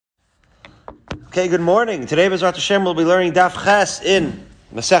Okay, good morning. Today, B'ezrat Hashem, we'll be learning Daf Ches in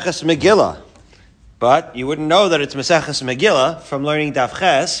Maseches Megillah. But you wouldn't know that it's Maseches Megillah from learning Daf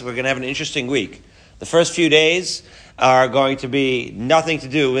Ches. We're going to have an interesting week. The first few days are going to be nothing to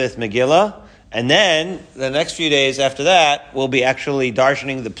do with Megillah. And then, the next few days after that, we'll be actually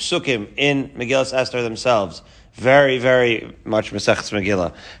darshaning the Psukim in Megillah Esther themselves. Very, very much Maseches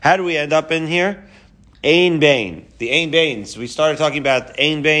Megillah. How do we end up in here? Ein Bain. The Ein Bains. We started talking about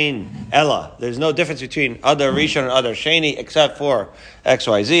Ein Bain Ella. There's no difference between Adar Rishon and Adar Sheni except for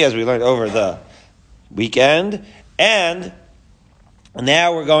XYZ, as we learned over the weekend. And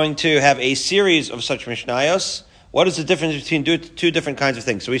now we're going to have a series of such Mishnayos. What is the difference between two different kinds of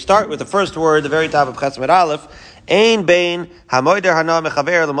things? So we start with the first word, the very top of Ches Med Aleph. Ein Bain Hamoider Hana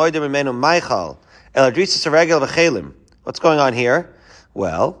Mechaver Lamoider Mimenu Maichal Eladrisas Regel V'Chelim. What's going on here?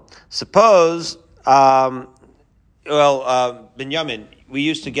 Well, suppose Binyamin, we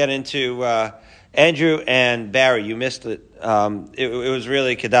used to get into Andrew and Barry. You missed it. It was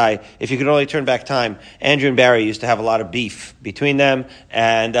really Kedai. If you could only turn back time, Andrew and Barry used to have a lot of beef between them,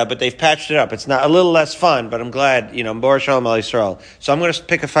 and but they've patched it up. It's not a little less fun, but I'm glad, Bor Shalom Al Yisrael. So I'm going to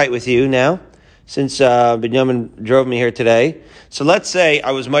pick a fight with you now, since Binyamin drove me here today. So let's say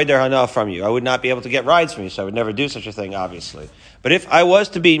I was Moider Hana from you. I would not be able to get rides from you, so I would never do such a thing, obviously. But if I was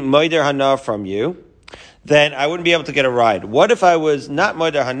to be Moider Hana from you, then I wouldn't be able to get a ride. What if I was not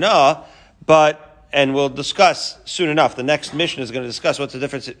Moider Hana, and we'll discuss soon enough, the next mission is going to discuss what the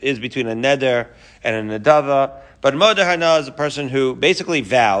difference is between a neder and a nedava. But Moider Hana is a person who basically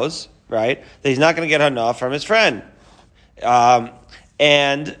vows, right, that he's not going to get Hana from his friend.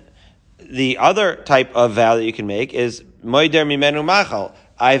 And the other type of vow that you can make is Moider Mimenu Machal.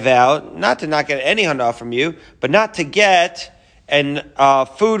 I vow not to not get any Hana from you, but not to get an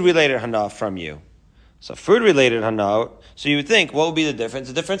food-related Hana from you. So food-related Hana, so you would think, what would be the difference?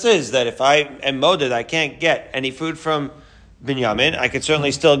 The difference is that if I am moded, I can't get any food from Binyamin. I could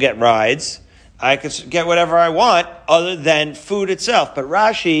certainly still get rides. I could get whatever I want other than food itself. But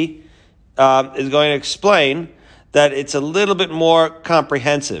Rashi is going to explain that it's a little bit more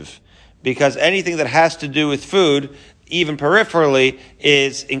comprehensive, because anything that has to do with food, even peripherally,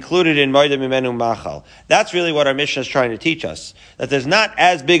 is included in Moider Mimenu Machal. That's really what our Mishnah is trying to teach us, that there's not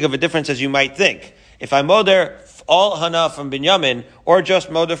as big of a difference as you might think. If I moder all Hana from Binyamin, or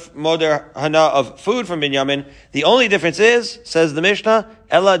just moder Hana of food from Binyamin, the only difference is, says the Mishnah,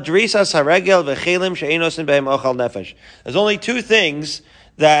 Ela Drisas Haregel V'Chelim She'enosin Behem Ochal Nefesh. There's only two things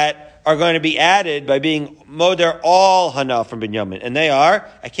that are going to be added by being moder all Hana from Binyamin. And they are,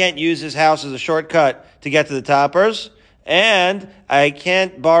 I can't use his house as a shortcut to get to the toppers, and I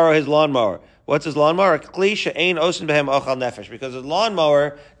can't borrow his lawnmower. What's his lawnmower? Because his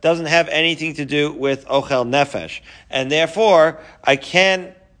lawnmower doesn't have anything to do with ochel nefesh, and therefore I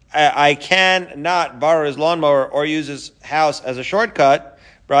can not borrow his lawnmower or use his house as a shortcut,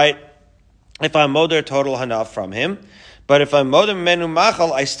 right? If I'm moder total hana from him, but if I'm moder menu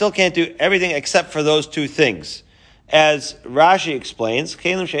machal, I still can't do everything except for those two things, as Rashi explains.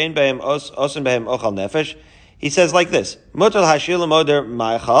 Kelim she'ein behem osen behem ochel nefesh. He says like this, Mutal hashil moder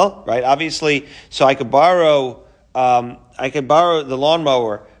ma'achal, right? Obviously, so I could borrow the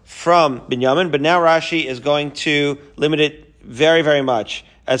lawnmower from Binyamin, but now Rashi is going to limit it very, very much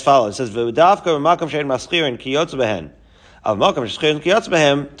as follows. It says, V'udavka b'makam she'en maschirin ki yotz behen. Av makam she'en ki yotz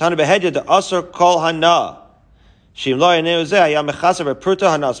behem, tanu behedya de asur kol hana. Shim lo yaneu zeh, hayam mechaser b'pruta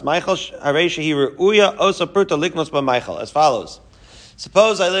hanas maichal, harei shehi re'uya osa pruta liknos b'maichal. As follows.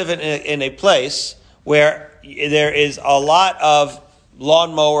 Suppose I live in a place where there is a lot of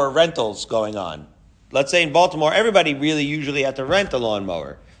lawnmower rentals going on. Let's say in Baltimore, everybody really usually had to rent a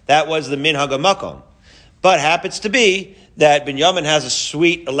lawnmower. That was the minhag makom. But happens to be that Binyamin has a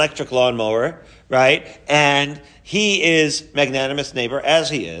sweet electric lawnmower, right? And he is magnanimous neighbor,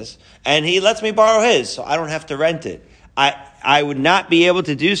 as he is, and he lets me borrow his, so I don't have to rent it. I would not be able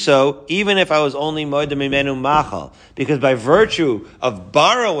to do so even if I was only moider mimenu machal, because by virtue of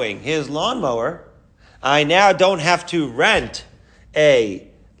borrowing his lawnmower, I now don't have to rent a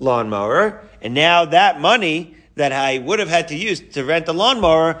lawnmower, and now that money that I would have had to use to rent a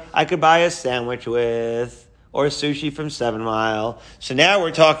lawnmower, I could buy a sandwich with, or sushi from 7 Mile. So now we're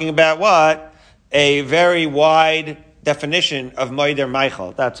talking about what? A very wide definition of Moider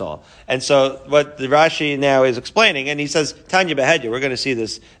Maichal, that's all. And so what the Rashi now is explaining, and he says, Tanya Behedya, we're going to see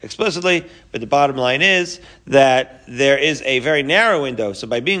this explicitly, but the bottom line is that there is a very narrow window. So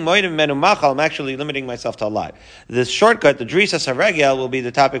by being Moider Menu Machal, I'm actually limiting myself to a lot. This shortcut, the Drisas HaRegel, will be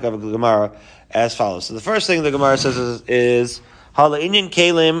the topic of the Gemara as follows. So the first thing the Gemara says is Hala Inyan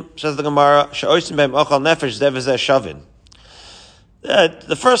Kalim, says the Gemara, She'oisim Behem Ochal Nefesh Zev Shavin.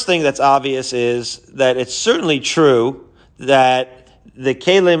 The first thing that's obvious is that it's certainly true that the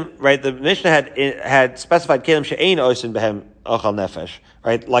kelim, right? The Mishnah had specified kelim she'ein osin behem ochal nefesh,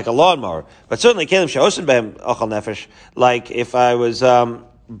 right? Like a lawnmower, but certainly kelim she'osin behem ochal nefesh. Like if I was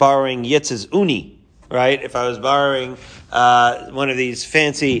borrowing Yitz's uni, right? If I was borrowing one of these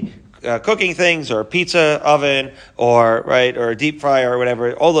fancy cooking things, or a pizza oven, or a deep fryer, or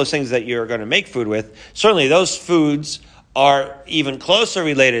whatever, all those things that you're going to make food with, certainly those foods are even closer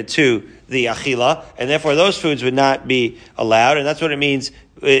related to the achila, and therefore those foods would not be allowed, and that's what it means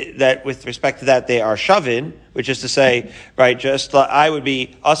that with respect to that they are shavin, which is to say, right, just I would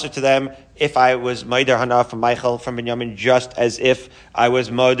be usher to them if I was moder hana from Michael, from Binyamin, just as if I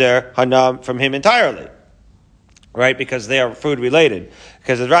was moder hana from him entirely. Right, because they are food related.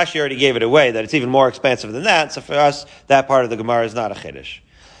 Because as Rashi already gave it away, that it's even more expansive than that. So for us, that part of the Gemara is not a chiddush.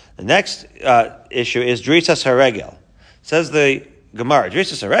 The next issue is Drisas Haregel. Says the Gemara,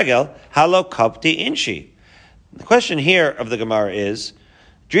 Drisas Haregel, halo kapti inshi. The question here of the Gemara is,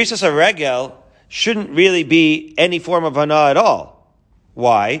 Drisas Haregel shouldn't really be any form of hana at all.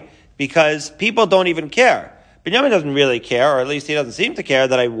 Why? Because people don't even care. Binyamin doesn't really care, or at least he doesn't seem to care,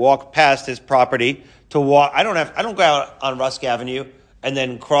 that I walk past his property to walk. I don't go out on Rusk Avenue and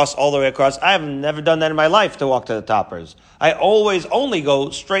then cross all the way across. I have never done that in my life, to walk to the toppers. I always only go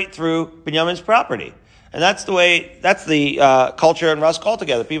straight through Binyamin's property. And that's the culture in Rusk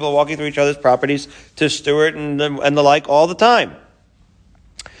altogether. People walking through each other's properties to steward and the like all the time.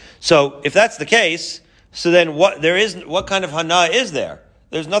 So if that's the case, so then what kind of hana is there?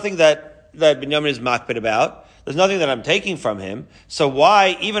 There's nothing that Binyamin is makpid about. There's nothing that I'm taking from him. So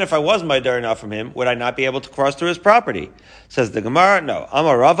why, even if I was moder enough from him, would I not be able to cross through his property? Says the Gemara, no.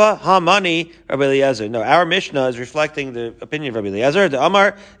 Amar Rava, Hamani, Rabbi Eliezer. No, our Mishnah is reflecting the opinion of Rabbi Eliezer. The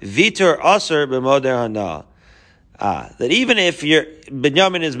Amar, Vitur Aser b'moder hana. That even if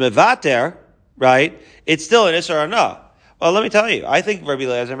Binyamin is mevater, right, it's still an Isser hana. Well, let me tell you, I think Rabbi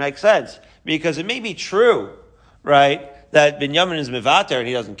Eliezer makes sense. Because it may be true, right, that Binyamin is mevater and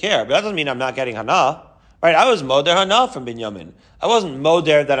he doesn't care, but that doesn't mean I'm not getting hana. Right, I was moder hana from Binyamin. I wasn't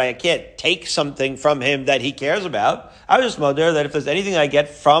moder that I can't take something from him that he cares about. I was just moder that if there's anything I get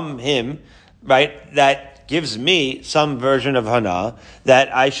from him, right, that gives me some version of hana,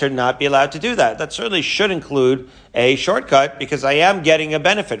 that I should not be allowed to do that. That certainly should include a shortcut, because I am getting a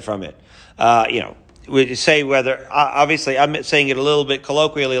benefit from it. We say whether, obviously I'm saying it a little bit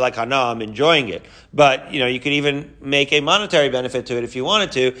colloquially like hana, I'm enjoying it. But, you could even make a monetary benefit to it if you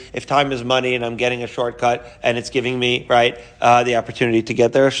wanted to, if time is money and I'm getting a shortcut and it's giving me, right, the opportunity to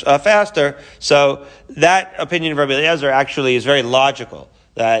get there faster. So that opinion of Rabbi Eliezer actually is very logical,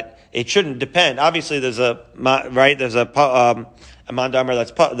 that it shouldn't depend. Obviously there's a mandamar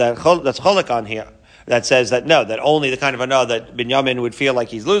that's cholik on here, that says that no, that only the kind of hana that Binyamin would feel like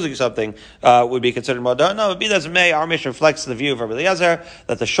he's losing something would be considered moder. No, be that as it may, our Mishnah reflects the view of Rabbi Eliezer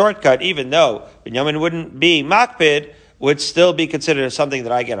that the shortcut, even though Binyamin wouldn't be makpid, would still be considered something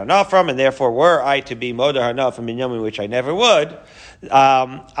that I get hana from, and therefore were I to be moder hana from Binyamin, which I never would,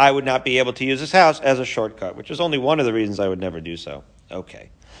 I would not be able to use his house as a shortcut, which is only one of the reasons I would never do so.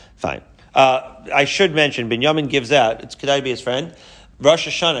 Okay, fine. I should mention, Binyamin gives out, could I be his friend? Rosh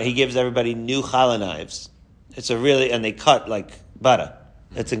Hashanah, he gives everybody new challah knives. And they cut like butter.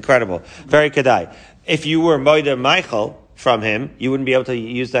 It's incredible. Very kedai. If you were moder Michael from him, you wouldn't be able to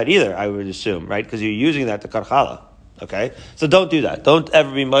use that either, I would assume, right? Because you're using that to cut challah. Okay? So don't do that. Don't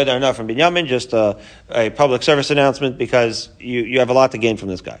ever be moder enough from Binyamin, just a public service announcement, because you have a lot to gain from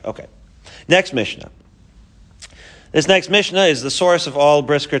this guy. Okay. Next Mishnah. This next Mishnah is the source of all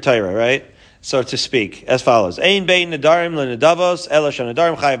brisker Torah, right? So to speak, as follows: Ein bein nadarim lenadavos ela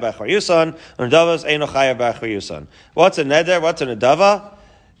shenadarim chayav b'achar yusan, and eino chayav b'achar yusan. What's a neder? What's a nadava?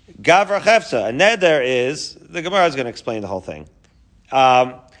 Gavra chefza. A neder is, the Gemara is going to explain the whole thing,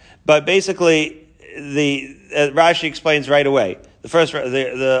 but basically the Rashi explains right away.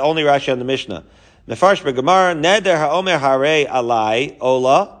 The only Rashi on the Mishnah. Mefarsh b'Gemara neder haomer harei alai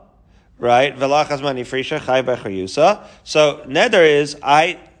ola, right? Velachas mani frisha chayav b'achar yusa. So neder is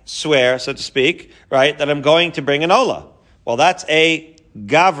I swear, so to speak, right, that I'm going to bring an ola. Well, that's a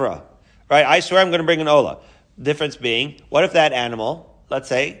gavra, right? I swear I'm going to bring an ola. Difference being, what if that animal, let's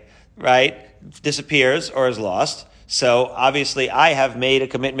say, right, disappears or is lost? So obviously I have made a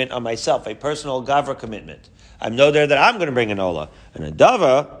commitment on myself, a personal gavra commitment. I'm no there that I'm going to bring an ola. And a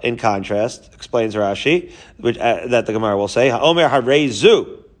dava, in contrast, explains Rashi, that the Gemara will say, ha'omer harei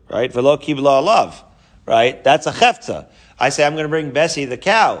zu, right, velo kibla alav, right? That's a chefza. I say I'm going to bring Bessie the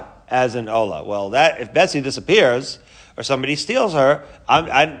cow as an ola. Well, if Bessie disappears, or somebody steals her,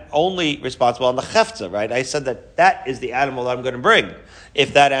 I'm only responsible on the chefza, right? I said that is the animal that I'm going to bring.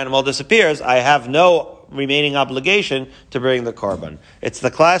 If that animal disappears, I have no remaining obligation to bring the korban. It's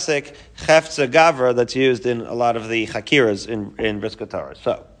the classic chefza gavra that's used in a lot of the chakiras in Brisker Torah.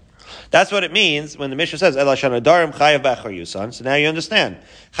 So that's what it means when the Mishnah says Ela shanadarim chayav b'achar yusan. So now you understand.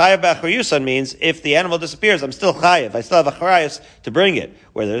 Chayav b'achar yusan means if the animal disappears, I'm still chayav. I still have a charayas to bring it.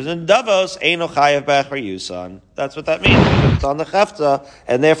 Where there's in davos, eino chayav b'achar yusan. That's what that means. It's on the chefza,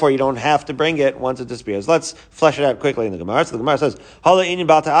 and therefore you don't have to bring it once it disappears. Let's flesh it out quickly in the Gemara. So the Gemara says Hala inin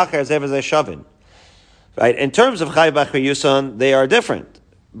bal ta'acher zev shavin. Right? In terms of chayav b'achar yusan, they are different.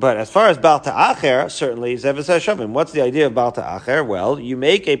 But as far as Baal Ta'acher, certainly, Zevis HaShavim. What's the idea of Baal Ta'acher? Well, you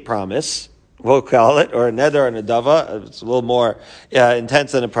make a promise, we'll call it, or a neder and a dava, it's a little more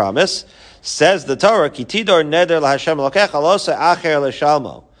intense than a promise. Says the Torah, Ki tidor neder l'Hashem l'okech alosa acher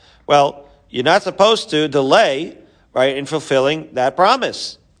l'shalmo. Well, you're not supposed to delay, right, in fulfilling that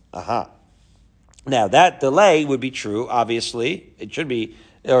promise. Aha. Now, that delay would be true, obviously. It should be,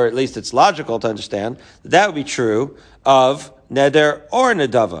 or at least it's logical to understand, that would be true of neder or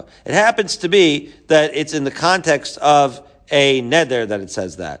nedava. It happens to be that it's in the context of a neder that it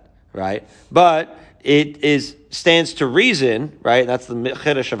says that, right? But it stands to reason, right? That's the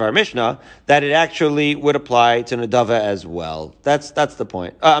chiddush of our Mishnah, that it actually would apply to nedava as well. That's the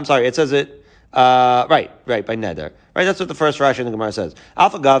point. I'm sorry, it says it, right, by neder. Right, that's what the first Rashi in the Gemara says.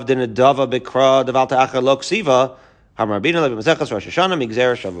 Alpha gav din nedava bikra deval ta'achar lo ksiva. We already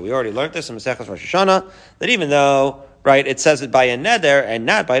learned this in Maseches Rosh Hashanah, that even though, right, it says it by a neder and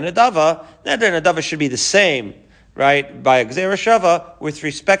not by a nedava, neder and nedava should be the same, right, by a gzera shava with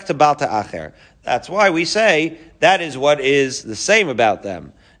respect to Baal Ta'acher. That's why we say that is what is the same about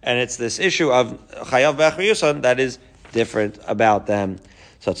them. And it's this issue of chayav b'achar yusan that is different about them.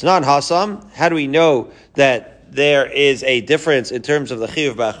 So it's not hasam. How do we know that there is a difference in terms of the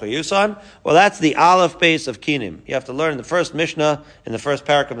chiyuv b'achar yusan? Well, that's the aleph base of kinim. You have to learn the first Mishnah in the first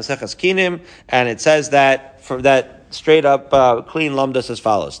parak of Maseches Kinim, and it says that from that straight up clean lumdus as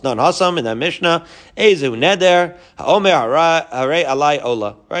follows. Non hasam in that Mishnah, ezu neder haomer harei alai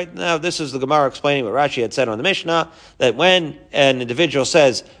ola. Right now, this is the Gemara explaining what Rashi had said on the Mishnah, that when an individual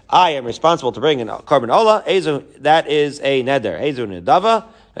says, "I am responsible to bring a korban ola," ezu, that is a neder. Ezu nedava.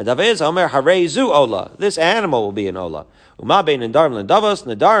 Nedava is Omer Hareizu Ola. This animal will be an Ola. Uma bein nedarim ledavos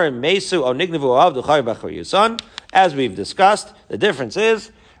nedarim mesu o nignevu avdu chayav b'achar yusan. As we've discussed, the difference is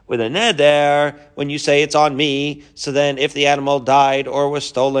with a neder, when you say it's on me, so then if the animal died or was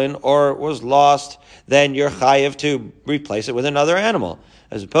stolen or was lost, then you're chayav to replace it with another animal.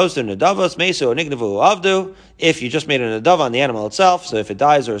 As opposed to nedavos mesu o nignevu avdu, if you just made a nedav on the animal itself, so if it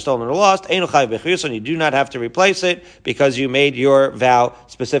dies or is stolen or lost, einu chayav b'achar yusan, you do not have to replace it because you made your vow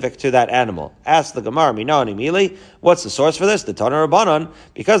specific to that animal. Ask the Gemara, Minani Mili, what's the source for this? The Tana Rabbanon,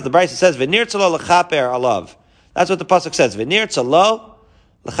 because the Brisa says, V'nir tzalo l'chaper alav. That's what the pasuk says. V'nir tzalo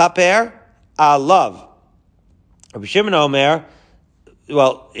l'chaper alav. Rabbi Shimon Omer,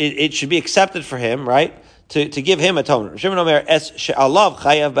 well, it should be accepted for him, right? To give him atonement. Rabbi Shimon Omer, es she'alav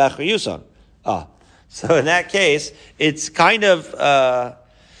chayav b'achar yusan. So in that case, it's kind of, I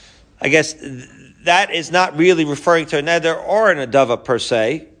guess, that is not really referring to a neder or an adava per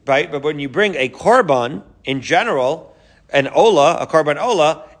se, right? But when you bring a korban in general, an ola, a korban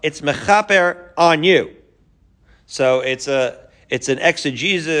ola, it's mechaper on you. So it's an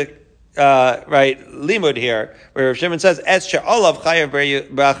exegesic, right, limud here, where Shimon says, es she'olav chayav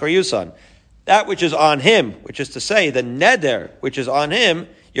b'achar yusan. That which is on him, which is to say, the neder, which is on him,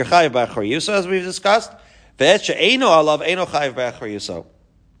 you're chayav b'achar yusan, as we've discussed. Ve'et she'eino alav, eino chayav b'achar yusan.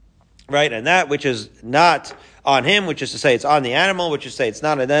 Right, and that which is not on him, which is to say it's on the animal, which is to say it's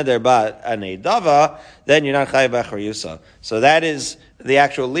not a neder but an edava, then you're not chayav b'achar yusa. So that is the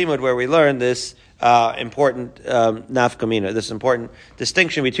actual limud where we learn this important nafkamina, this important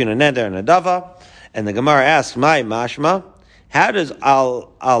distinction between a neder and a dava. And the Gemara asks, "My mashma, how does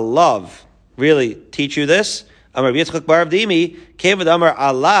alav really teach you this?" Amar Yitzchak bar Avdimi came with Amar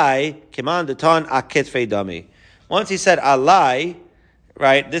alai kiman deton aketfei dami. Once he said alai,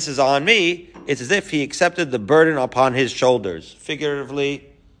 right, this is on me, it's as if he accepted the burden upon his shoulders. Figuratively.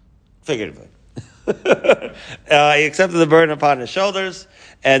 He accepted the burden upon his shoulders,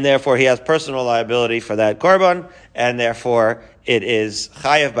 and therefore he has personal liability for that korban, and therefore it is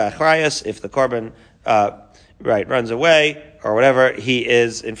chayav b'achrayas. If the korban, runs away, or whatever, he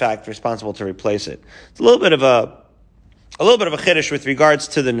is, in fact, responsible to replace it. It's a little bit of a chiddush with regards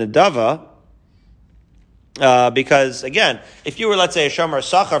to the nedava, because, again, if you were, let's say, a shomer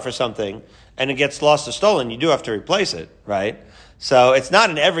sachar for something, and it gets lost or stolen, you do have to replace it, right? So it's not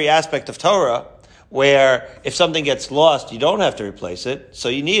in every aspect of Torah where if something gets lost, you don't have to replace it. So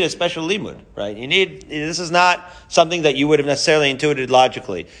you need a special limud, right? This is not something that you would have necessarily intuited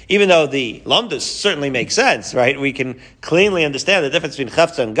logically. Even though the lamdas certainly make sense, right? We can cleanly understand the difference between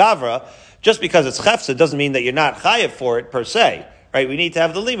chefza and gavra. Just because it's chefza doesn't mean that you're not chayav for it per se, right? We need to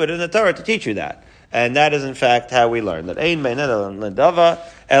have the limud in the Torah to teach you that. And that is in fact how we learn that ein bein neder ledava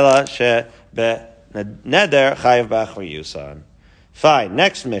ela she be neder chayav b'achri yusan. Fine.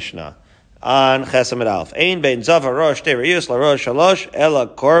 Next Mishnah on Chesed Aleph. Ein bein zava rosh te reus la rosh shalosh ela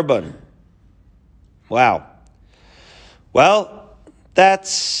korban. Wow. Well,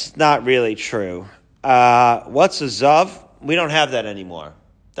 that's not really true. What's a zav? We don't have that anymore.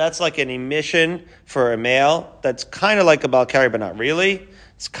 That's like an emission for a male. That's kind of like a balkari, but not really.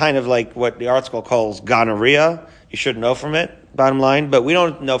 It's kind of like what the article calls gonorrhea. You should know from it, bottom line, but we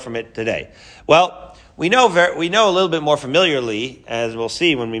don't know from it today. Well, we know a little bit more familiarly, as we'll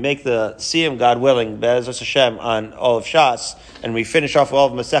see when we make the Siyum, God willing, Be'ezus Hashem, on all of Shas, and we finish off all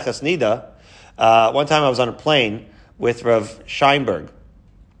of Maseches Nida. One time I was on a plane with Rav Scheinberg,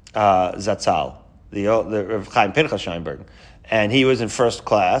 Zatzal, the Rav Chaim Pinchas Scheinberg, and he was in first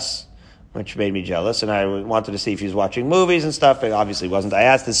class, which made me jealous, and I wanted to see if he was watching movies and stuff, but obviously he wasn't. I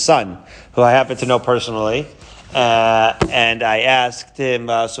asked his son, who I happen to know personally, and I asked him,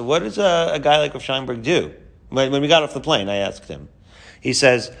 so what does a guy like Rav Scheinberg do? When we got off the plane, I asked him. He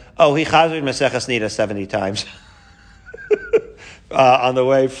says, he chazed Maseches Nida 70 times on the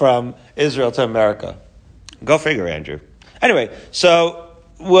way from Israel to America. Go figure, Andrew. Anyway, so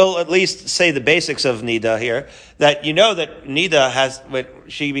we'll at least say the basics of Nida here, that you know that Nida when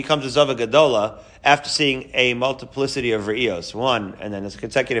she becomes a Zava Gadola after seeing a multiplicity of Re'iyos, 1, and then it's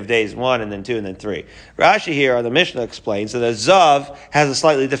consecutive days, 1, and then 2, and then 3. Rashi here on the Mishnah explains that a Zav has a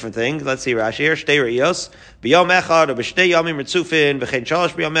slightly different thing. Let's see Rashi here. Shtei Re'iyos, b'yom echad, or b'shtei yomim ritzufin, v'chein shalosh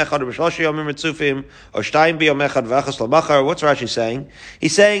b'yom echad, or b'shlosh yomim ritzufin, or shtayim b'yom echad, v'achas l'machar. What's Rashi saying?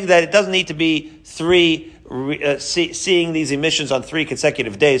 He's saying that it doesn't need to be 3, seeing these emissions on 3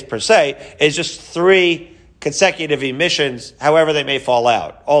 consecutive days per se. It's just 3 consecutive emissions, however they may fall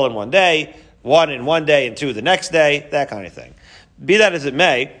out, all in one day, 1 in one day and 2 the next day, that kind of thing. Be that as it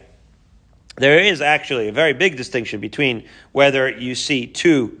may, there is actually a very big distinction between whether you see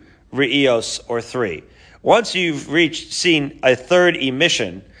 2 re'iyos or 3. Once you've seen a third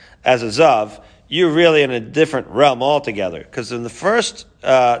emission as a zav, you're really in a different realm altogether. Because in the first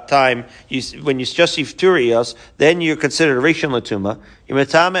time, when you just see 2 re'iyos, then you're considered a rishon l'tuma. You're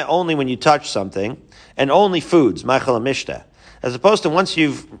metame only when you touch something, and only foods, ma'achal mishteh. As opposed to once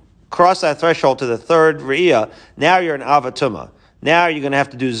you've crossed that threshold to the third re'iyah, now you're an avatuma. Now you're going to have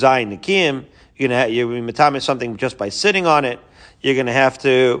to do zayin nikim. You're going to metame something just by sitting on it. You're going to have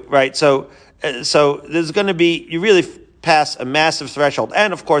to, right? So there's going to be, you really pass a massive threshold.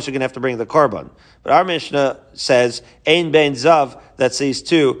 And of course, you're going to have to bring the korban. But our Mishnah says, ein bein zav, that sees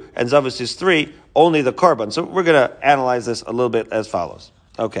 2, and zav sees 3, only the korban. So we're going to analyze this a little bit as follows.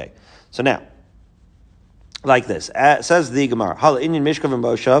 Okay. So now, like this. Says the Gemara, Hal inyan mishkav and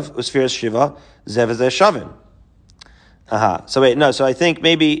moshav, usfiras shiva, zevazeh shavin. So I think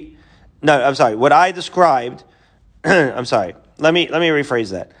maybe, I'm sorry, what I described, I'm sorry, let me rephrase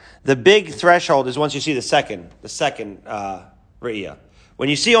that. The big threshold is once you see the second re'iyah. When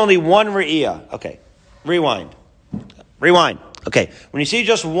you see only one re'iyah, okay, rewind. Okay, when you see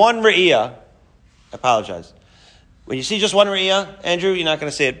just one re'iyah, I apologize. When you see just one re'iyah, Andrew, you're not going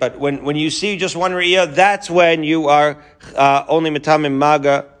to see it, but when you see just one re'iyah, that's when you are only metamim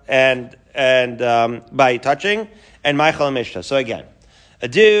maga and by touching and ma'achal mishta. So again, a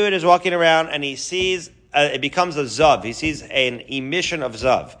dude is walking around and he sees it becomes a zav. He sees an emission of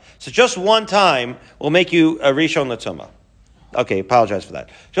zav. So just one time will make you a rishon l'tumah. Okay, apologize for that.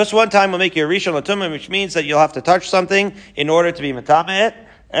 Just one time will make you a rishon l'tumah, which means that you'll have to touch something in order to be metameh it,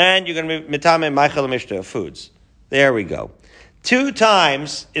 and you're going to be metameh ma'achal mishta of foods. There we go. 2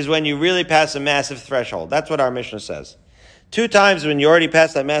 times is when you really pass a massive threshold. That's what our Mishnah says. 2 times when you already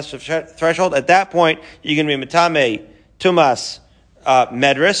passed that massive threshold, at that point, you're going to be metame tumas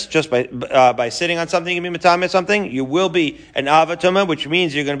medris, just by sitting on something, you can be metame something. You will be an avatuma, which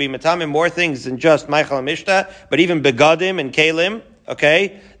means you're going to be metame more things than just ma'achal mishta, but even begadim and kalim,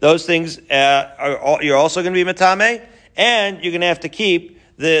 okay? Those things you're also going to be metame, and you're going to have to keep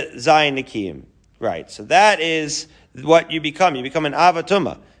the zayin nikiyim. Right, so that is what you become. You become an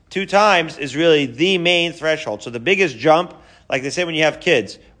avatuma. 2 times is really the main threshold. So the biggest jump, like they say when you have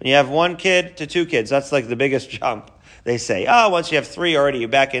kids, when you have 1 kid to 2 kids, that's like the biggest jump. They say, once you have 3 already, you're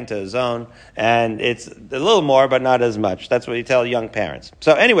back into a zone, and it's a little more, but not as much. That's what you tell young parents.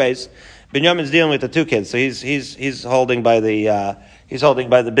 So anyways, Binyamin's dealing with the 2 kids, so he's holding by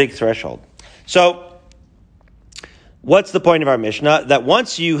the big threshold. So, what's the point of our Mishnah? That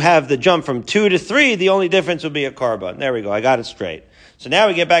once you have the jump from 2 to 3, the only difference will be a korban. There we go. I got it straight. So now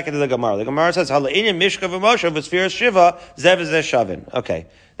we get back into the Gemara. The Gemara says, "Hala'inyan mishka v'moshav v'sfiras shiva zev zeh shavin." Okay,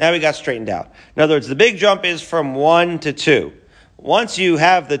 now we got straightened out. In other words, the big jump is from 1 to 2. Once you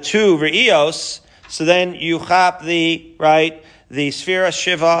have the 2 re'ios, so then you chop the sfiras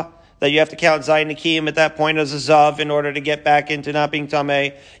shiva, that you have to count Zayin Nikim at that point as a Zav in order to get back into not being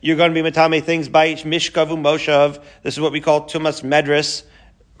Tameh. You're going to be Matame things by Mishkav Moshav. This is what we call Tumas Medris,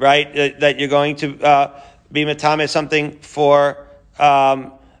 right? That you're going to be Matame something for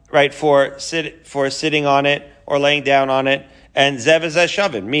sitting on it or laying down on it. And Zev is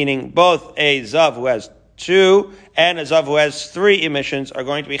Shavin, meaning both a Zav who has 2 and a Zav who has 3 emissions are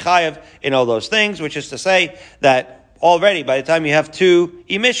going to be Chayav in all those things, which is to say that already, by the time you have 2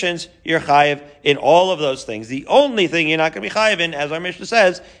 emissions, you're chayiv in all of those things. The only thing you're not going to be chayiv in, as our Mishnah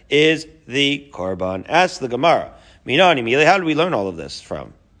says, is the korban. Ask the Gemara. Minani, how did we learn all of this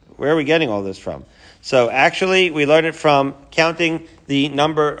from? Where are we getting all this from? So actually, we learn it from counting the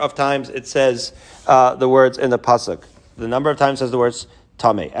number of times it says the words in the pasuk. The number of times it says the words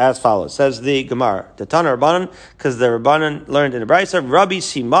Tameh, as follows. Says the Gemara, the Tana Rabbanan, because the Rabbanan learned in the Brisa, Rabbi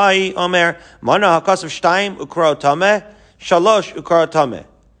Simai Omer, Mana HaKasav Shtaim Ukro Tameh, Shalosh Ukro Tameh.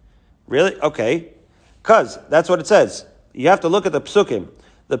 Really? Okay. Because that's what it says. You have to look at the psukim.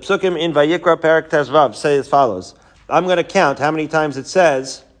 The psukim in Vayikra Perek Tezvav say as follows. I'm going to count how many times it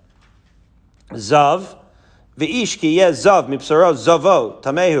says Zav, V'ish ki yeh Zav, Mipsaro Zavo,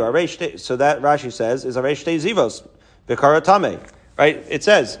 Tamehu, Aresh. So that Rashi says is Aresh Te Zivos, Vikara Tameh. Right? It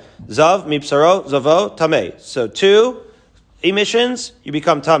says, Zav, Mipsaro, Zavo, Tameh. So 2 emissions, you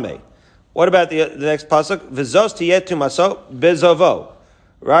become Tameh. What about the next pasuk? Vizos tiyet tumaso bezovo.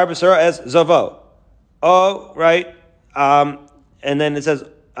 Rar b'saro as Zavo. Oh, right? And then it says,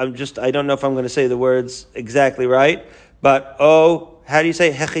 I don't know if I'm going to say the words exactly right, but how do you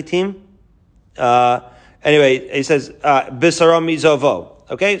say hechitim? Anyway, it says, Bisaro mizovo.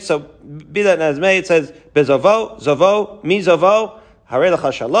 Okay? So, be that as may, it says, Bezovo, Zovo, mizovo,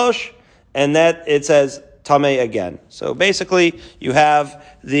 Harelecha Shalosh, and that it says Tameh again. So basically, you have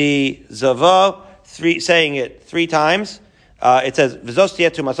the Zavo saying it 3 times. It says V'zos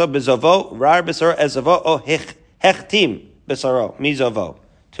tiyeh tumaso bezovo rar besaro ez zavo o hechtim besaro mizovo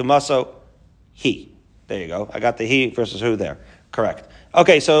tumaso he. There you go. I got the he versus who there. Correct.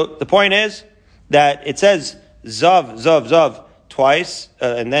 Okay, so the point is that it says Zav, Zav, Zav twice,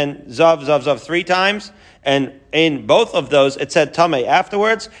 and then Zav, Zav, Zav 3 times. And in both of those, it said Tameh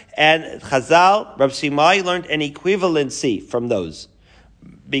afterwards. And Chazal, Rav Simai, learned an equivalency from those.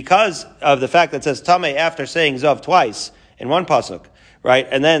 Because of the fact that it says Tameh after saying Zav twice in one pasuk, right?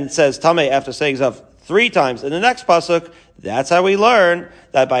 And then it says Tameh after saying Zav 3 times in the next pasuk. That's how we learn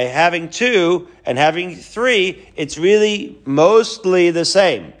that by having 2 and having 3, it's really mostly the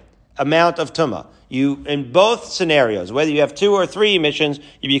same amount of Tumah. You, in both scenarios, whether you have 2 or 3 emissions,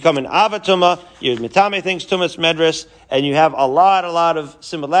 you become an avatuma, you mitame things tumas medris, and you have a lot of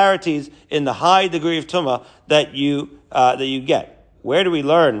similarities in the high degree of tuma that you get. Where do we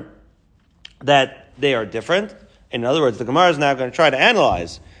learn that they are different? In other words, the Gemara is now going to try to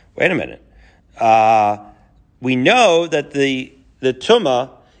analyze. Wait a minute. We know that the tuma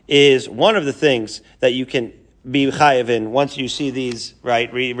is one of the things that you can be chayav in once you see these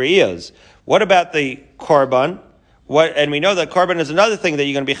re'iyos. What about the korban? And we know that korban is another thing that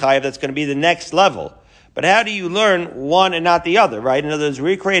you're going to be chayav that's going to be the next level. But how do you learn one and not the other, right? In other words,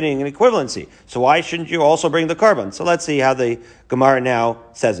 recreating an equivalency. So why shouldn't you also bring the korban? So let's see how the Gemara now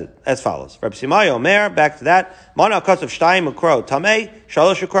says it as follows. Reb Simai Omer, back to that. Mana kos of shtayim ukro tameh,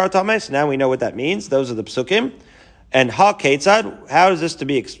 shalosh ukro tameh. So now we know what that means. Those are the psukim. And ha ketzad,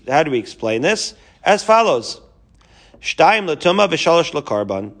 how do we explain this? As follows. Shtayim l'tumah v'shalosh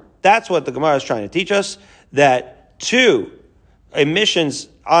l'korban. That's what the Gemara is trying to teach us, that 2 emissions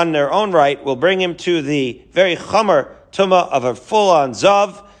on their own right will bring him to the very chamer tumah of a full-on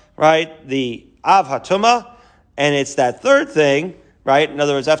zav, right? The av hatumah, and it's that third thing, right? In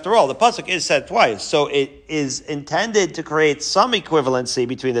other words, after all, the pasuk is said twice, so it is intended to create some equivalency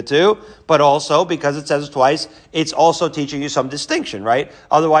between the 2, but also, because it says it twice, it's also teaching you some distinction, right?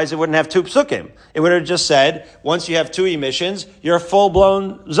 Otherwise, it wouldn't have 2 psukim. It would have just said, once you have 2 emissions, you're a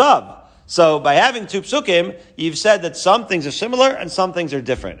full-blown zav. So by having 2 psukim, you've said that some things are similar and some things are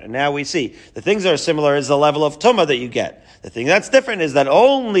different. And now we see the things that are similar is the level of tumah that you get. The thing that's different is that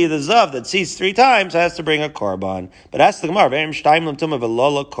only the zav that sees 3 times has to bring a korban. But ask the Gemara, "Ve'im shtayim l'tumah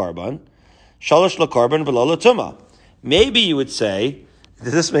v'lo l'korban, shalosh l'korban v'lo l'tumah." Maybe you would say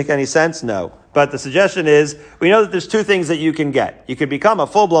Does this make any sense? No. But the suggestion is, we know that there's two things that you can get. You can become a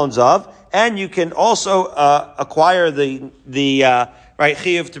full-blown Zav, and you can also acquire the right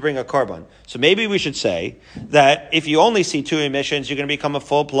chiyuv to bring a korban. So maybe we should say that if you only see two emissions, you're going to become a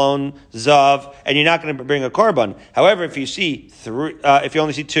full-blown Zav, and you're not going to bring a korban. However, if you see three, if you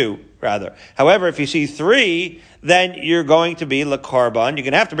only see two, rather. However, if you see three, then you're going to be korban. You're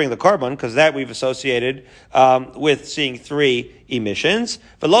going to have to bring the korban, because that we've associated with seeing three emissions.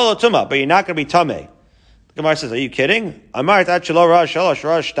 But you're not going to be tameh. The Gemara says, are you kidding?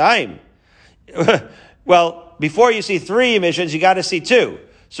 Well, before you see three emissions, you got to see two.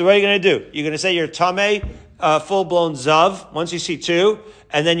 So what are you going to do? You're going to say you're tameh, full-blown zav, once you see two,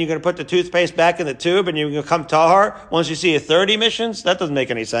 and then you're going to put the toothpaste back in the tube, and you're going to come tahar once you see a third emissions? That doesn't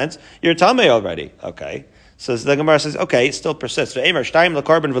make any sense. You're tameh already. Okay. So the Gemara says, okay, it still persists. Maybe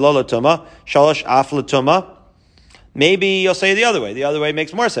you'll say the other way. The other way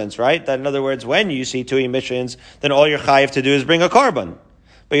makes more sense, right? That in other words, when you see two emissions, then all you're chayiv to do is bring a korban.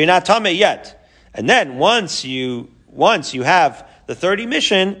 But you're not tameh yet. And then once you have the third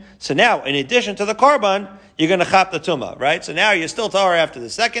emission, so now in addition to the korban, you're going to chap the tumah, right? So now you're still tahor after the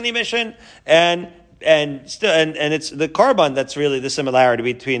second emission, and it's the korban that's really the similarity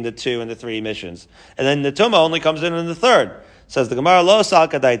between the two and the three emissions. And then the tumah only comes in the third. Says the Gemara, lo sal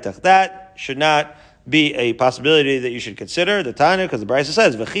kadaitach. That should not be a possibility that you should consider. The Tanya, because the Brisa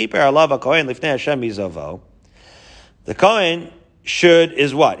says, v'chiper alav hakohen lifnei Hashem mizavo. The Kohen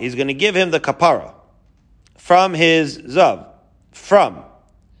is what? He's going to give him the kapara from his zav. From.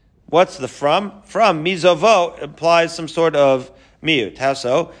 What's the from? From. Mizavo implies some sort of miut. How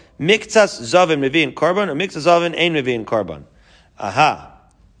so? Miktsas zavin mevi'in korban, or miktsas zavin ein mevi'in korban. Aha.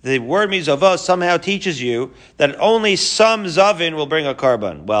 The word mizavo somehow teaches you that only some zavin will bring a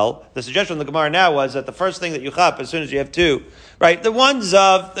korban. Well, the suggestion of the Gemara now was that the first thing that you chap as soon as you have two, right? The one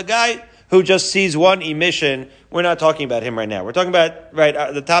zav, the guy who just sees one emission, we're not talking about him right now. We're talking about,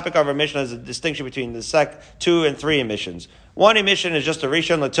 right, the topic of our mission is a distinction between the two and three emissions. One emission is just a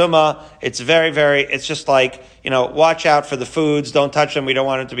rishon latuma. It's it's just like, watch out for the foods, don't touch them, we don't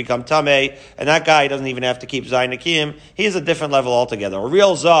want it to become tameh. And that guy doesn't even have to keep zayin akiyim. He's a different level altogether. A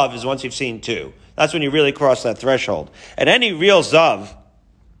real zav is once you've seen two. That's when you really cross that threshold. And any real zav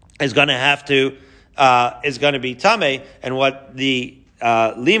is going to have to, is going to be tameh. And what the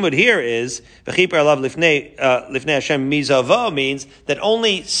limud here is v'chiper alav lifnei Hashem mizavo means that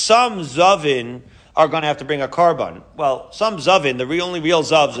only some zavin are going to have to bring a korban. Well, some zavin, the only real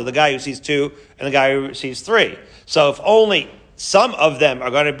zavs are the guy who sees two and the guy who sees three. So if only some of them are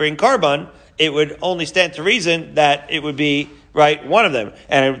going to bring korban, it would only stand to reason that it would be, right, one of them.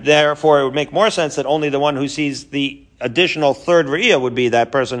 And therefore it would make more sense that only the one who sees the additional third re'iyah would be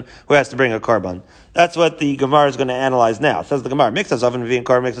that person who has to bring a korban. That's what the Gemara is going to analyze now. It says the Gemara, mixed zavin mevi'in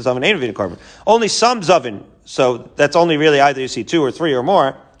korban, mixed zavin ein mevi'in korban. Only some zavin, so that's only really either you see two or three or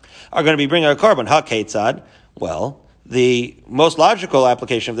more, are going to be bringing a korban. Ha ketzad. Well, the most logical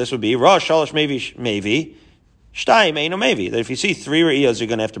application of this would be Rosh Shalosh Mevi Shtayim Eino Mevi. That if you see three re'iyos, you're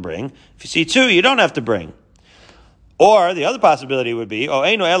going to have to bring. If you see two, you don't have to bring. Or the other possibility would be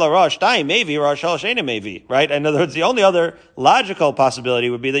Eino Ela Rosh Shtayim Mevi Rosh Shalosh Eino Mevi. Right? In other words, the only other logical possibility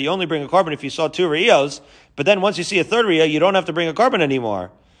would be that you only bring a korban if you saw two re'iyos. But then once you see a third re'iyah, you don't have to bring a korban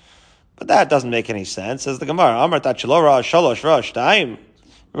anymore. But that doesn't make any sense. Says the Gemara, Amar Tachilo Rosh Shalosh Rosh Shtayim.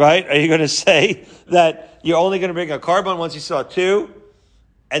 Right? Are you going to say that you're only going to bring a korban once you saw two,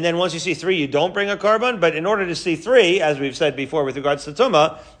 and then once you see three, you don't bring a korban? But in order to see three, as we've said before with regards to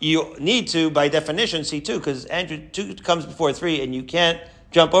tumah, you need to, by definition, see two, because Andrew, two comes before three, and you can't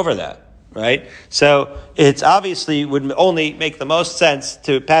jump over that. Right? So it's obviously would only make the most sense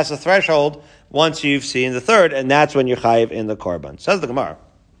to pass a threshold once you've seen the third, and that's when you're chayiv in the korban. Says the Gemara.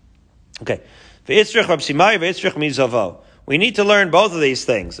 Okay. V'yitzrich Rab Simai, v'yitzrich mizavo. We need to learn both of these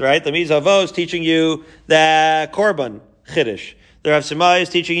things, right? The Mizavo is teaching you the Korban Chiddush. The Rav Simai is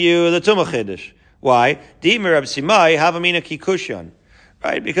teaching you the Tumah Chiddush. Why? Dimir Rav Simai Havamina Kikushan.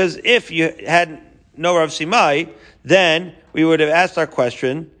 Right? Because if you had no Rav Simai, then we would have asked our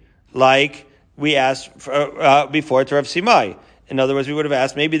question like we asked before to Rav Simai. In other words, we would have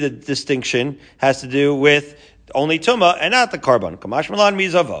asked, maybe the distinction has to do with only Tumah and not the Korban. Kamash Malan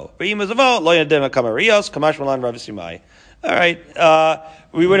Mizavo. Mizavo, Lo Yadema Kamariyos, Kamash Malan Rav Simai. All right,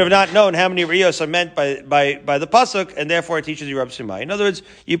 we would have not known how many riyos are meant by the pasuk, and therefore it teaches you Rav Simai. In other words,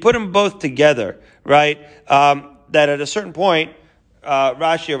 you put them both together, right? That at a certain point,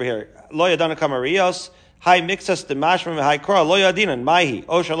 Rashi over here, lo yadana kama riyos, hai mixas demashrim hai kora lo yadinan maihi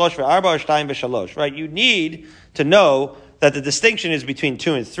o shalosh ve'arba o shtayim ve'shalosh. Right? You need to know that the distinction is between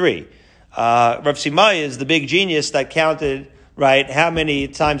two and three. Rav Simai is the big genius that counted right, how many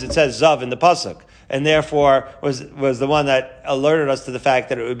times it says Zav in the Pasuk, and therefore was the one that alerted us to the fact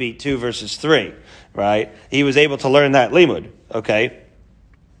that it would be 2 versus 3, right? He was able to learn that limud, okay?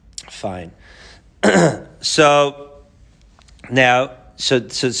 Fine. So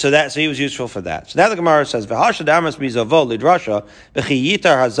he was useful for that. So now the Gemara says, "V'hasha damas mizavo lidrasha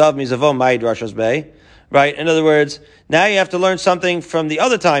b'chiyitar hazav mizavo mai drashas bei." Right. In other words, now you have to learn something from the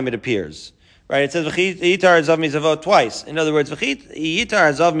other time it appears. Right. It says v'chiyitar hazav mizavo twice. In other words, v'chiyitar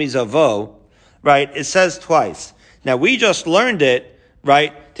hazav mizavo. Right. It says twice. Now we just learned it.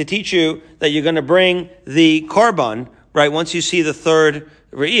 Right. To teach you that you're going to bring the korban. Right. Once you see the third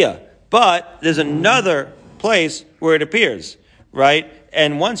re'iyah. But there's another place where it appears. Right?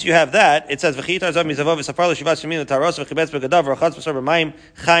 And once you have that, it says,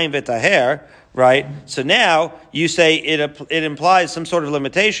 right? So now you say it implies some sort of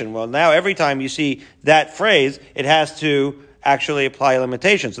limitation. Well, now every time you see that phrase, it has to actually apply a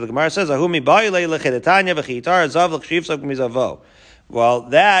limitation. So the Gemara says, well,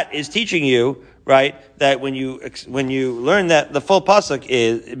 that is teaching you, right, that when you learn that the full pasuk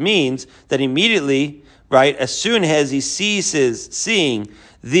it means that immediately, right, as soon as he ceases seeing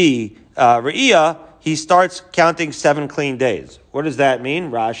the re'iyah, he starts counting 7 clean days. What does that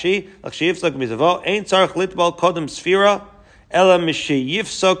mean? Rashi, ein tzarich litbal kodem sfira, ela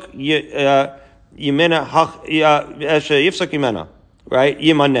mishiyifsok yimena, right?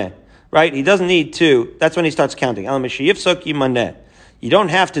 Yimaneh. Right? He doesn't need to. That's when he starts counting. Ela mishiyifsok yimaneh. You don't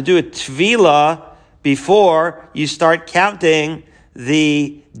have to do a tvila before you start counting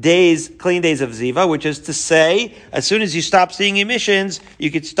the clean days of Ziva, which is to say, as soon as you stop seeing emissions,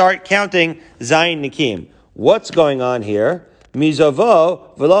 you could start counting Zayin Nikim. What's going on here?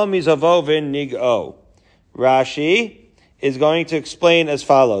 Mizavo, v'lo mizavo v'nigo. Rashi is going to explain as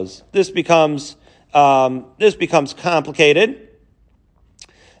follows. This becomes complicated,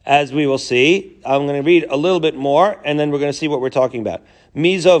 as we will see. I'm going to read a little bit more, and then we're going to see what we're talking about.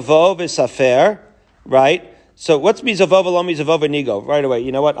 Mizavo v'safer, right? So what's mizavo v'lo mizavo v'nigo? Right away.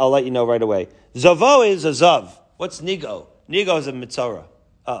 You know what? I'll let you know right away. Zavo is a zav. What's nigo? Nigo is a mitzora.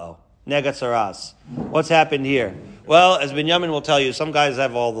 Negatzaras. What's happened here? Well, as Binyamin will tell you, some guys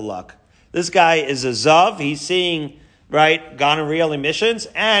have all the luck. This guy is a zav. He's seeing, right, gonorrheal emissions,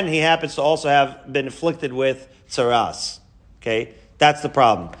 and he happens to also have been afflicted with tzaras. Okay? That's the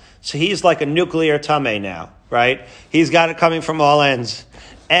problem. So he's like a nuclear tame now, right? He's got it coming from all ends.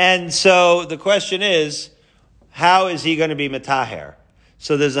 And so the question is, how is he going to be metaher?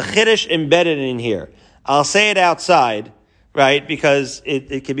 So there's a chiddush embedded in here. I'll say it outside, right? Because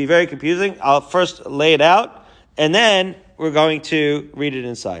it can be very confusing. I'll first lay it out, and then we're going to read it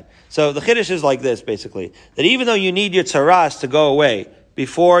inside. So the chiddush is like this, basically. That even though you need your tzaras to go away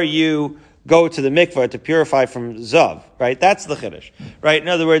before you go to the mikvah to purify from zav, right? That's the chiddush, right? In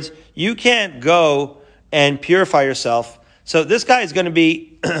other words, you can't go and purify yourself. So this guy is going to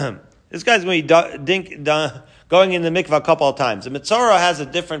be, going in the mikvah a couple of times. The Mitzorah has a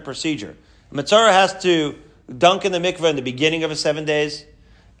different procedure. The Mitzorah has to dunk in the mikvah in the beginning of his 7 days,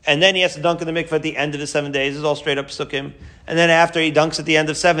 and then he has to dunk in the mikvah at the end of the 7 days. It's all straight up sukkim. And then after he dunks at the end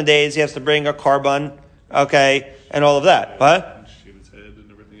of 7 days, he has to bring a korban, okay, and all of that. What? Shave his head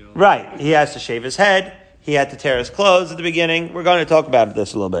and everything else. Right. He has to shave his head. He had to tear his clothes at the beginning. We're going to talk about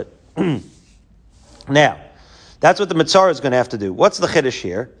this a little bit. Now, that's what the Mitzorah is going to have to do. What's the chiddush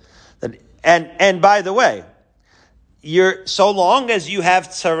here? And by the way, so long as you have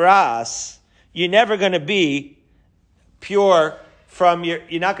tzaras, you're never going to be pure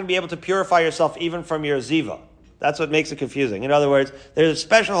you're not going to be able to purify yourself even from your ziva. That's what makes it confusing. In other words, there's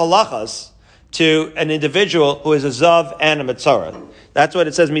special halachas to an individual who is a zav and a mitzorah. That's what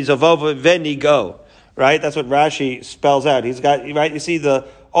it says, mizavov venigo, right? That's what Rashi spells out. He's got, right? You see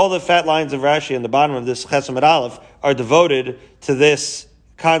all the fat lines of Rashi in the bottom of this Chesed Amud Aleph are devoted to this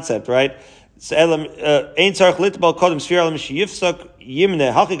concept, right?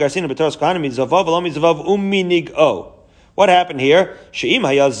 What happened here? I'm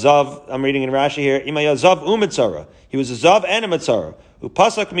reading in Rashi here. He was a zav and a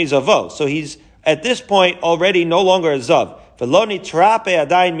mitzara. So he's at this point already no longer a zav.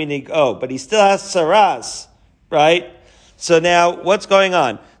 But he still has tzaras, right? So now what's going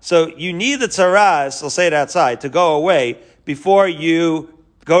on? So you need the tzaras, I'll say it outside, to go away before you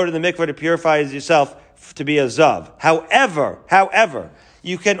go to the mikveh to purify yourself to be a zav. However,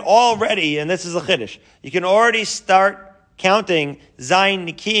 you can already, and this is a chiddush, you can already start counting Zayin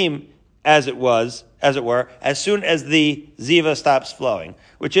Nikim as it were, as soon as the ziva stops flowing.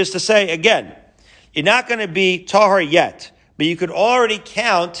 Which is to say, again, you're not going to be tahor yet, but you could already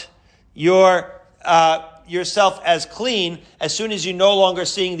count your yourself as clean as soon as you're no longer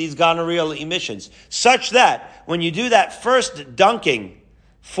seeing these gonorrheal emissions, such that when you do that first dunking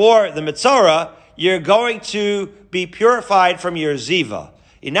for the Metzora, you're going to be purified from your Ziva.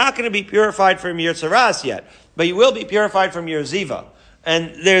 You're not going to be purified from your Tzaras yet, but you will be purified from your Ziva.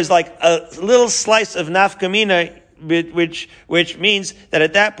 And there's like a little slice of nafkamina, which means that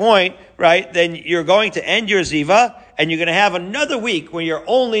at that point, right, then you're going to end your Ziva, and you're going to have another week where you're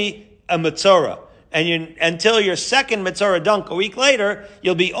only a Metzora. And until your second Metzora dunk a week later,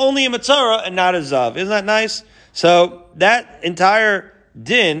 you'll be only a Metzora and not a Zav. Isn't that nice? So that entire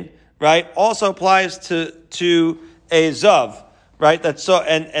din, right, also applies to a Zav, right? That's so,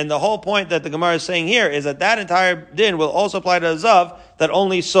 and the whole point that the Gemara is saying here is that entire din will also apply to a Zav that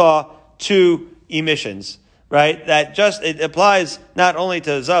only saw 2 emissions, right? That it applies not only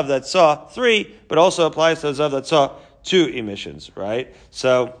to a Zav that saw 3, but also applies to a Zav that saw 2 emissions, right?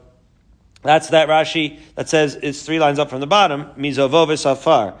 So that's that Rashi that says it's 3 lines up from the bottom. Mizavo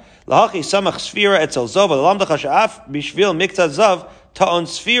v'safar. Lahachi samach sfira etzel zov alamdacha she'af bishvil mikta zav ta'on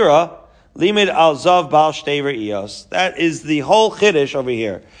sfira limid al zav bal shtei re'iyos. That is the whole chiddush over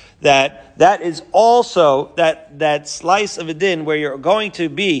here. That is also that slice of a din where you're going to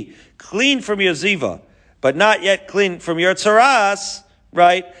be clean from your ziva, but not yet clean from your tzaras,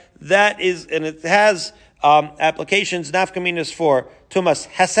 right? That is, and it has applications, nafkaminas for tumas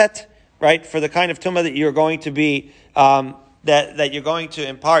heset, right? For the kind of tumah that you're going to be, that you're going to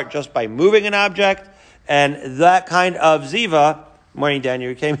impart just by moving an object, and that kind of ziva. Morning, Dan,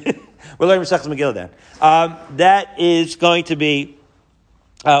 you came. We're learning Masechtas Megillah, Dan. That is going to be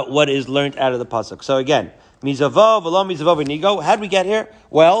what is learned out of the pasuk. So again, mizavo v'lo mizavo v'nigo. How did we get here?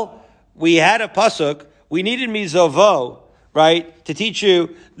 Well, we had a pasuk. We needed mizavo, right, to teach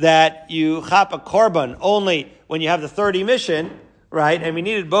you that you chap a korban only when you have the third emission, right? And we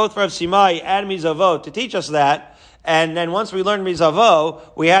needed both Rav Simai and mizavo to teach us that. And then once we learned mizavo,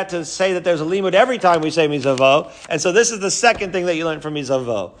 we had to say that there's a limud every time we say mizavo. And so this is the second thing that you learned from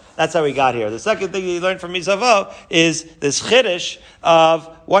mizavo. That's how we got here. The second thing that you learned from mizavo is this chiddush of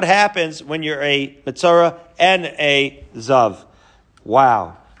what happens when you're a metzora and a zav.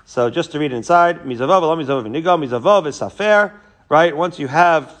 Wow. So just to read inside, mizavo v'lo mizavo v'nigo, mizavo v'safer, right? Once you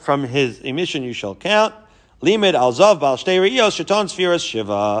have from his emission, you shall count. Limid al zav bal shtei re'iyos sheton sfiras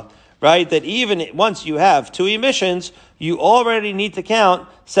shiva. Right, that even once you have 2 emissions, you already need to count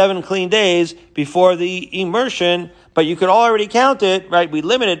 7 clean days before the immersion, but you could already count it, right? We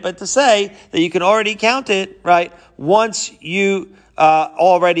limit it, but to say that you can already count it, right? Once you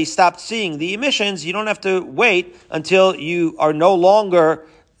already stopped seeing the emissions, you don't have to wait until you are no longer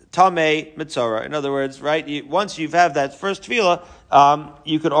tamei metzora. In other words, right? Once you've had that first tefillah,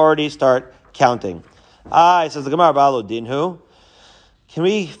 you could already start counting. It says the Gemara Ba'alo Dinhu. Can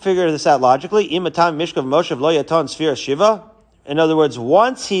we figure this out logically? Imatam mishkav moshev lo yaton sfira shiva. In other words,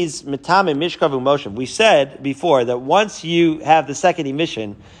 once he's mitame mishkav umoshev, we said before that once you have the second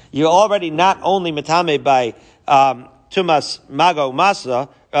emission, you're already not only mitame by tumas mago masa,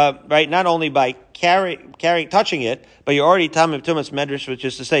 right? Not only by carrying, touching it, but you're already tamim tumas medrash, which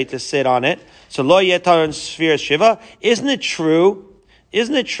is to say to sit on it. So lo yaton sfira shiva. Isn't it true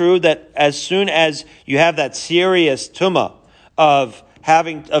that as soon as you have that serious tumah of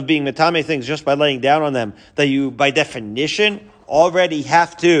being metame things just by laying down on them, that you, by definition, already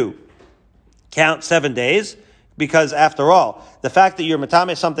have to count 7 days? Because after all, the fact that you're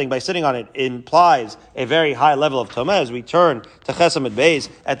metame something by sitting on it implies a very high level of tumah. As we turn to Chesam and Beis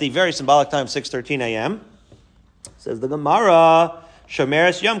at the very symbolic time, 6:13 a.m., says the Gemara,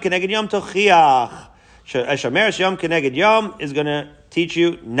 Shomeres Yom Keneged Yom Tochiach. Shomeres Yom Keneged Yom is going to teach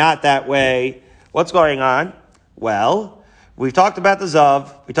you not that way. What's going on? Well, we talked about the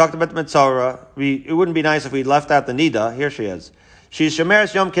Zav. We talked about the Metzora. It wouldn't be nice if we left out the Nida. Here she is. She's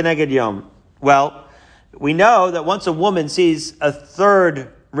Shomeres Yom Keneged Yom. Well, we know that once a woman sees a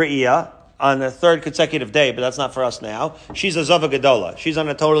third Re'iyah on a third consecutive day, but that's not for us now, she's a Zava Gedola. She's on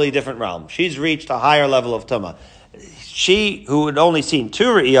a totally different realm. She's reached a higher level of Tumah. She, who had only seen 2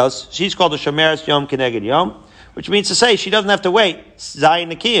 Re'iyos, she's called a Shomeres Yom Keneged Yom, which means to say she doesn't have to wait.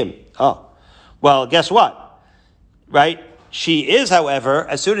 Zayin Nekiyim. Oh. Well, guess what? Right? She is, however,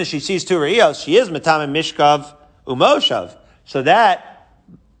 as soon as she sees 2 Re'iyos, she is Metame Mishkav Umoshav. So that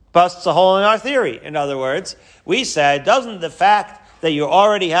busts a hole in our theory. In other words, we said, doesn't the fact that you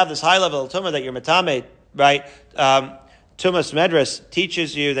already have this high level of Tumah that you're Metame, right, Tumas Medras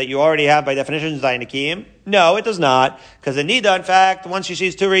teaches you that you already have, by definition, Zayin Nekiyim? No, it does not. Because the Nida, in fact, once she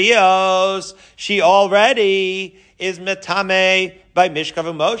sees 2 Re'iyos, she already is metame by Mishkav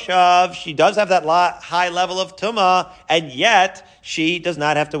and Moshav. She does have that high level of Tumah, and yet she does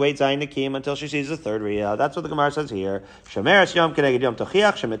not have to wait Zayin Nakim until she sees the third Riyah. That's what the Gemara says here. Shemeres Yom Keneged Yom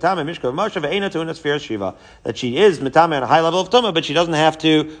Tochiach, Shemetame Mishkav Moshav, Eina Tunas Fir Shiva. That she is metame on a high level of Tumah, but she doesn't have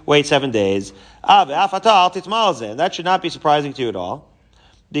to wait 7 days. That should not be surprising to you at all.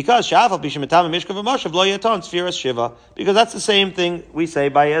 Because Shafal Bishamatama Mishkav Moshav Lo Yaton Sfiras Shiva. Because that's the same thing we say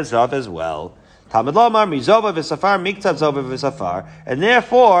by Ezav as well. Talmud Lomar Mizova V'Safar Miktav Zova V'Safar. And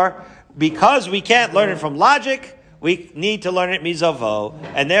therefore, because we can't learn it from logic, we need to learn it Mizavo.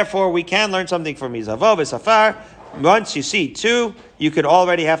 And therefore, we can learn something from Mizavo V'Safar. Once you see 2, you could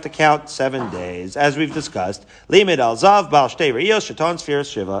already have to count 7 days, as we've discussed. Limit al zav bal shtei riyos shaton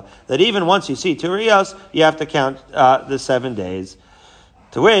sfiras shiva. That even once you see 2 riyos, you have to count the 7 days.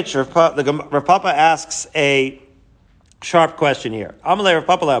 To which Rav Papa asks a sharp question here. Amalei Rav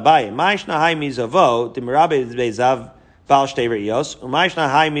Papa le'abaye, ma'ishna hai mizavo d'mirabe bezav bal shtei riyos, u'ma'ishna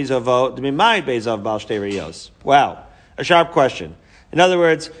hai mizavo d'mimayit bezav bal shtei riyos. Wow, a sharp question. In other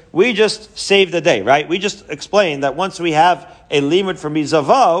words, we just saved the day, right? We just explained that once we have a limud for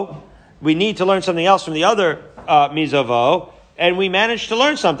mizavo, we need to learn something else from the other mizavo, and we managed to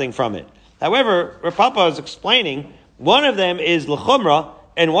learn something from it. However, Rav Papa is explaining, one of them is l'chumra,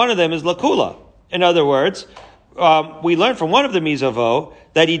 and one of them is l'kula. In other words, we learned from one of the mizavo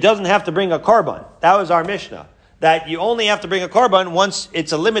that he doesn't have to bring a korban. That was our Mishnah. That you only have to bring a korban once,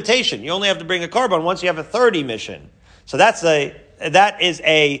 it's a limitation. You only have to bring a korban once you have a 30 mission. So that is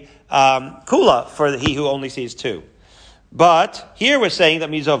a kula for he who only sees 2. But here we're saying that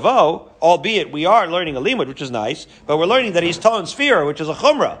mizavo, albeit we are learning a limud, which is nice, but we're learning that he's ton sfira, which is a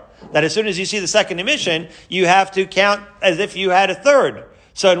chumrah. That as soon as you see the second emission, you have to count as if you had a third.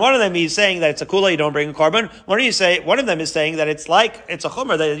 So in one of them he's saying that it's a kula, you don't bring a korban. One of them is saying that it's a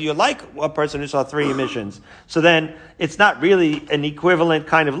chumrah, that you're like a person who saw 3 emissions. So then it's not really an equivalent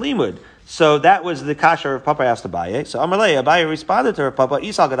kind of limud. So that was the kasha of Papa asked Abaye. So Amalei, Abaye responded to her Papa,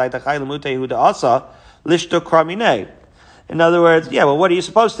 Isal gadai tachai lemutei huda asa lishto kramine. In other words, well, what are you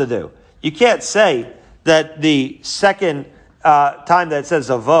supposed to do? You can't say that the second time that it says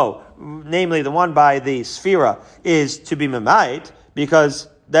zavo, namely the one by the sphera, is to be memayit, because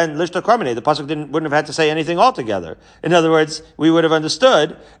then lishta karmine, the pasuk wouldn't have had to say anything altogether. In other words, we would have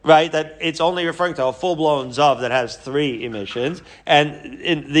understood, right, that it's only referring to a full-blown zav that has 3 emissions, and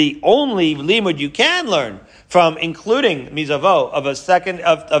the only limud you can learn from including mizavo of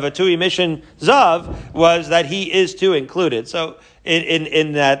a 2 emission zav was that he is 2 included. So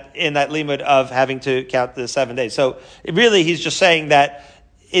in that limud of having to count the 7 days. So really he's just saying that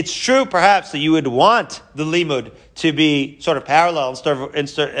it's true, perhaps, that you would want the limud to be sort of parallel in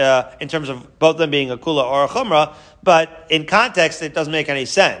terms of both them being a kula or a chumrah, but in context, it doesn't make any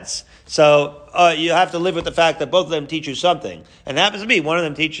sense. So you have to live with the fact that both of them teach you something. And it happens to be, one of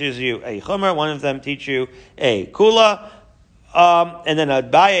them teaches you a chumrah, one of them teach you a kula. And then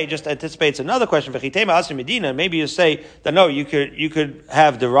Abaye just anticipates another question. Maybe you say that no, you could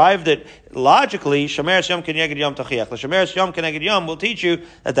have derived it logically. Shemeres Yom Keneged Yom Tochiach. The Shemeres Yom Keneged Yom will teach you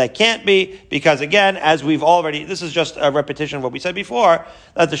that can't be, because again, as we've already, this is just a repetition of what we said before,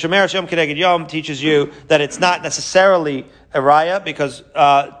 that the Shemeres Yom Keneged Yom teaches you that it's not necessarily a raya, because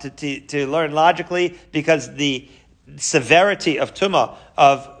to learn logically, because the severity of tumah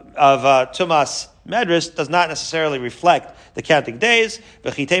of tumas medris does not necessarily reflect the counting days.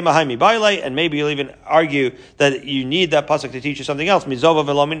 And maybe you'll even argue that you need that pasuk to teach you something else. So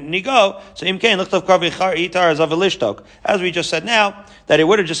as we just said now, that it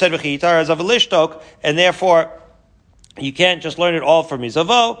would have just said and therefore you can't just learn it all from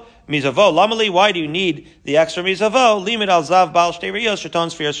mizavo. Lamali, why do you need the extra mizavo? Limit al zav bal shtei riyos shaton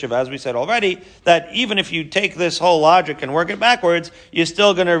sfiras shiva. As we said already, that even if you take this whole logic and work it backwards, you're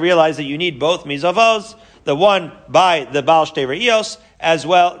still going to realize that you need both mizavos, the one by the bal shtei riyos, as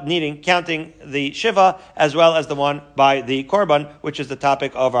well, counting the shiva, as well as the one by the korban, which is the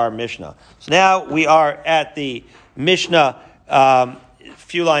topic of our Mishnah. So now we are at the Mishnah,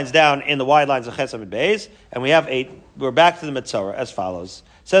 few lines down in the wide lines of Ches Amid Beis, and we're back to the Metzora as follows.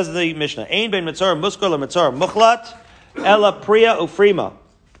 Says the Mishnah, Ein ben Metzora muskor leMetzora muchlat, ela priya ufrima.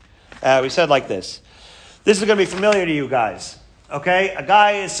 We said like this. This is going to be familiar to you guys. Okay? A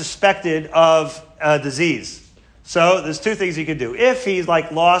guy is suspected of a disease. So there's 2 things he could do. If he's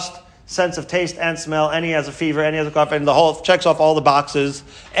lost sense of taste and smell, and he has a fever, and he has a cough, and the whole checks off all the boxes,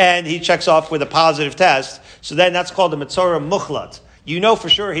 and he checks off with a positive test, so then that's called the Metzora muchlat. You know for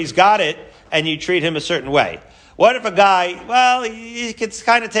sure he's got it, and you treat him a certain way. What if a guy, he can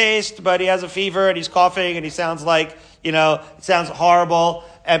kind of taste, but he has a fever and he's coughing and he sounds it sounds horrible,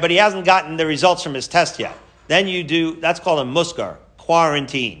 but he hasn't gotten the results from his test yet. then you do, that's called a muskar,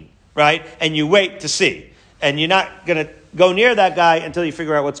 quarantine, right? And you wait to see. And you're not going to go near that guy until you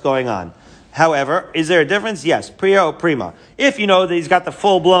figure out what's going on. However, is there a difference? Yes, priya or prima. If you know that he's got the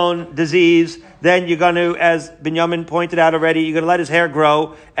full-blown disease, then you're going to, as Binyamin pointed out already, you're going to let his hair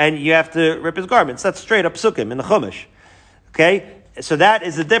grow, and you have to rip his garments. That's straight up psukim in the Chumash. Okay? So that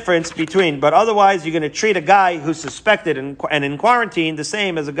is the difference between, but otherwise you're going to treat a guy who's suspected and in quarantine the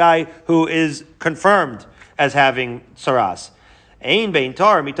same as a guy who is confirmed as having saras. And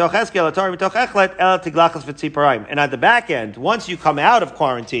at the back end, once you come out of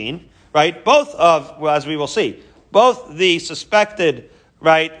quarantine, right, as we will see, both the suspected,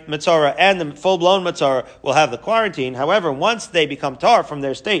 right, Metzora and the full-blown Metzora will have the quarantine. However, once they become tar from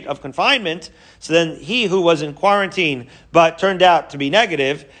their state of confinement, so then he who was in quarantine but turned out to be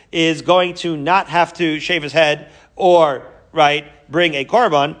negative is going to not have to shave his head or, right, bring a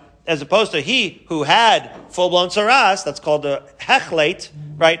korban, as opposed to he who had full-blown saras, that's called a hechlate,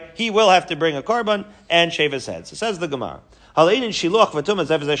 right, he will have to bring a korban and shave his head. So says the Gemara. In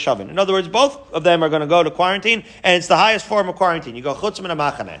other words, both of them are going to go to quarantine, and it's the highest form of quarantine. You go chutz min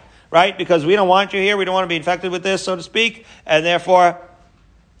hamachane, right? Because we don't want you here, we don't want to be infected with this, so to speak, and therefore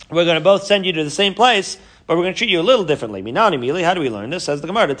we're going to both send you to the same place, but we're going to treat you a little differently. Minani mili, how do we learn this? Says the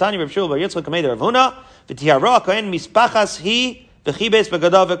Gemara, the Tanya Rav Shmuel bar Yitzchak kamei Rav Huna, v'tihara kohen mispachas hi v'chibes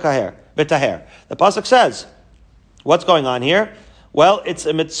begadav v'taher. The pasuk says, what's going on here? Well, it's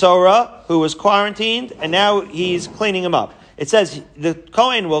a Metzora who was quarantined, and now he's cleaning him up. It says the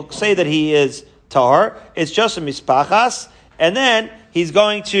Kohen will say that he is tahor. It's just a mispachas, and then he's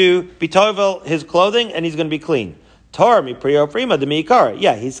going to be tovel his clothing, and he's going to be clean. Tahor mi priya prima de miikara.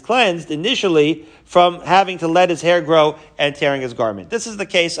 Yeah, he's cleansed initially from having to let his hair grow and tearing his garment. This is the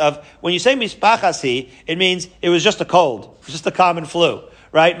case of when you say mispachasi, it means it was just a cold, just a common flu,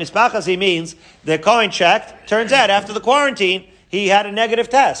 right? Mispachasi means the Kohen checked. Turns out after the quarantine he had a negative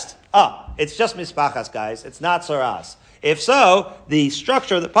test. It's just mispachas, guys. It's not saras. If so, the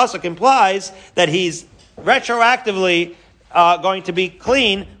structure of the pasuk implies that he's retroactively going to be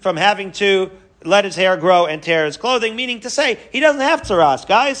clean from having to let his hair grow and tear his clothing, meaning to say he doesn't have tzaras,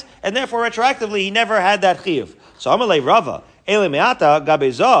 guys, and therefore retroactively he never had that chiyuv. So Amalei Rava, Ele Meata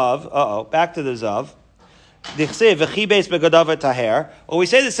Gabe Zav, back to the Zav. Well, we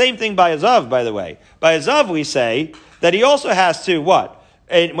say the same thing by a Zav, by the way. By a Zav we say that he also has to, what?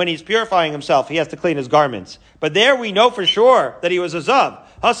 And when he's purifying himself, he has to clean his garments. But there we know for sure that he was a Zav.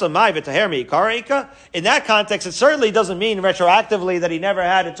 In that context, it certainly doesn't mean retroactively that he never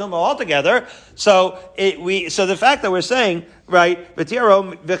had a tumah altogether. So the fact that we're saying, right, can't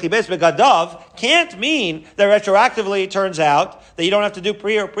mean that retroactively it turns out that you don't have to do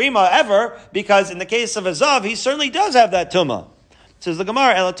pri or prima ever, because in the case of a Zav, he certainly does have that tumah. Says the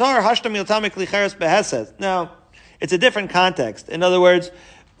Gemara, Elatar hashtam yiltamik licheres beheses. Now, it's a different context. In other words,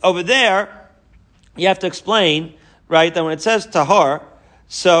 over there, you have to explain, right, that when it says tahor,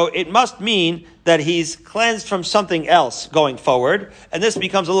 so it must mean that he's cleansed from something else going forward. And this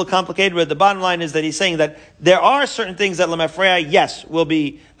becomes a little complicated, but the bottom line is that he's saying that there are certain things that lemafreya, yes, will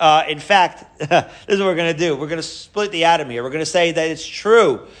be, in fact, this is what we're going to do. We're going to split the atom here. We're going to say that it's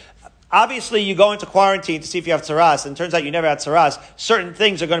true. Obviously, you go into quarantine to see if you have tzaras, and it turns out you never had tzaras. Certain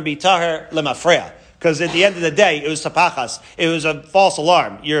things are going to be tahor lemafreya. Because at the end of the day, it was sapachas. It was a false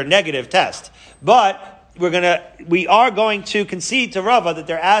alarm. Your negative test. But we are going to concede to Rava that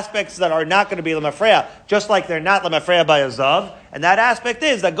there are aspects that are not going to be lemafreya, just like they're not lemafreya by a zav. And that aspect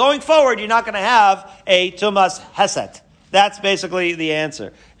is that going forward, you're not going to have a tumas heset. That's basically the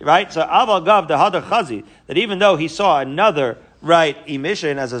answer, right? So aval gav the hadar chazi, that even though he saw another right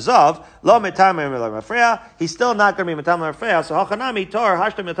emission as a zav, lo metamim lemafreya, he's still not going to be metamim lemafreya. So hachanami tor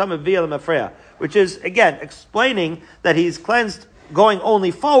hashtam metamim via lemafreya, which is again explaining that he's cleansed going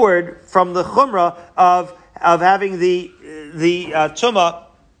only forward from the chumrah of having the tumah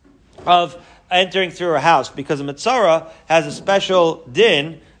of entering through a house, because a Metzora has a special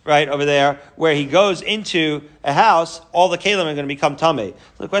din, right, over there, where he goes into a house, all the kelim are going to become tameh.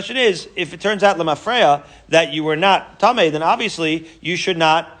 So the question is, if it turns out lemafreya that you were not tameh, then obviously you should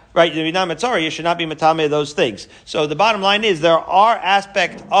not, right, you're not Metzora, you should not be metameh those things. So the bottom line is, there are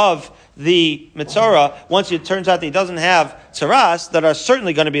aspects of the Metzora, once it turns out that he doesn't have tzaras, that are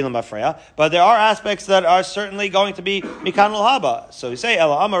certainly going to be lemafreya, but there are aspects that are certainly going to be mikan haba. So we say,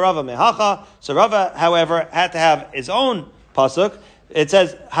 Ela Amar Rava mehacha. So Rava, however, had to have his own pasuk. It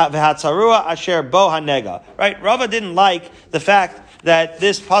says, V'hatzarua asher bo hanega. Right? Rava didn't like the fact that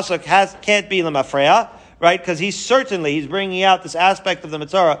this pasuk can't be lemafreya, right? Because he's bringing out this aspect of the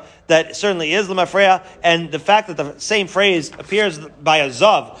Metzora that certainly is lemafreya, and the fact that the same phrase appears by a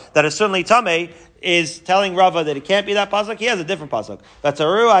zav that is certainly tameh is telling Rava that it can't be that pasuk, he has a different pasuk.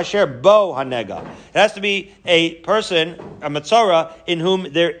 Vatzaru asher bo hanega. It has to be a person, a Matzora, in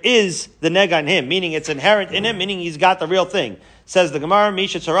whom there is the nega in him, meaning it's inherent in him, meaning he's got the real thing. Says the Gemara,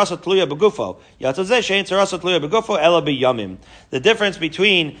 Misha tzarasa tluya begufo. Yatzazeh shein tzarasa tluya begufo ela biyamim. The difference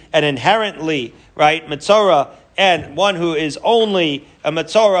between an inherently, right, Matzora, and one who is only a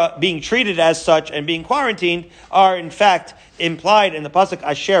Matzora being treated as such and being quarantined are in fact implied in the pasuk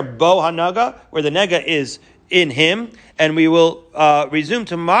Asher Bo Hanaga, where the nega is in him. And we will resume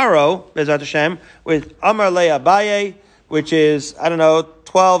tomorrow, Bezrat Hashem, with Amar Le Abaye, which is,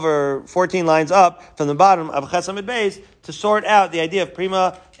 12 or 14 lines up from the bottom of Ches Amid Beis, to sort out the idea of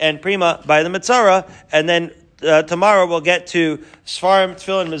prima and prima by the Matzora. And then tomorrow we'll get to Sfarim,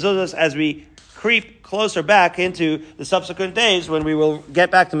 Tefillin, Mezuzos as we creep closer back into the subsequent days when we will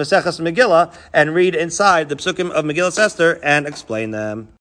get back to Maseches Megillah and read inside the Psukim of Megillah Esther and explain them.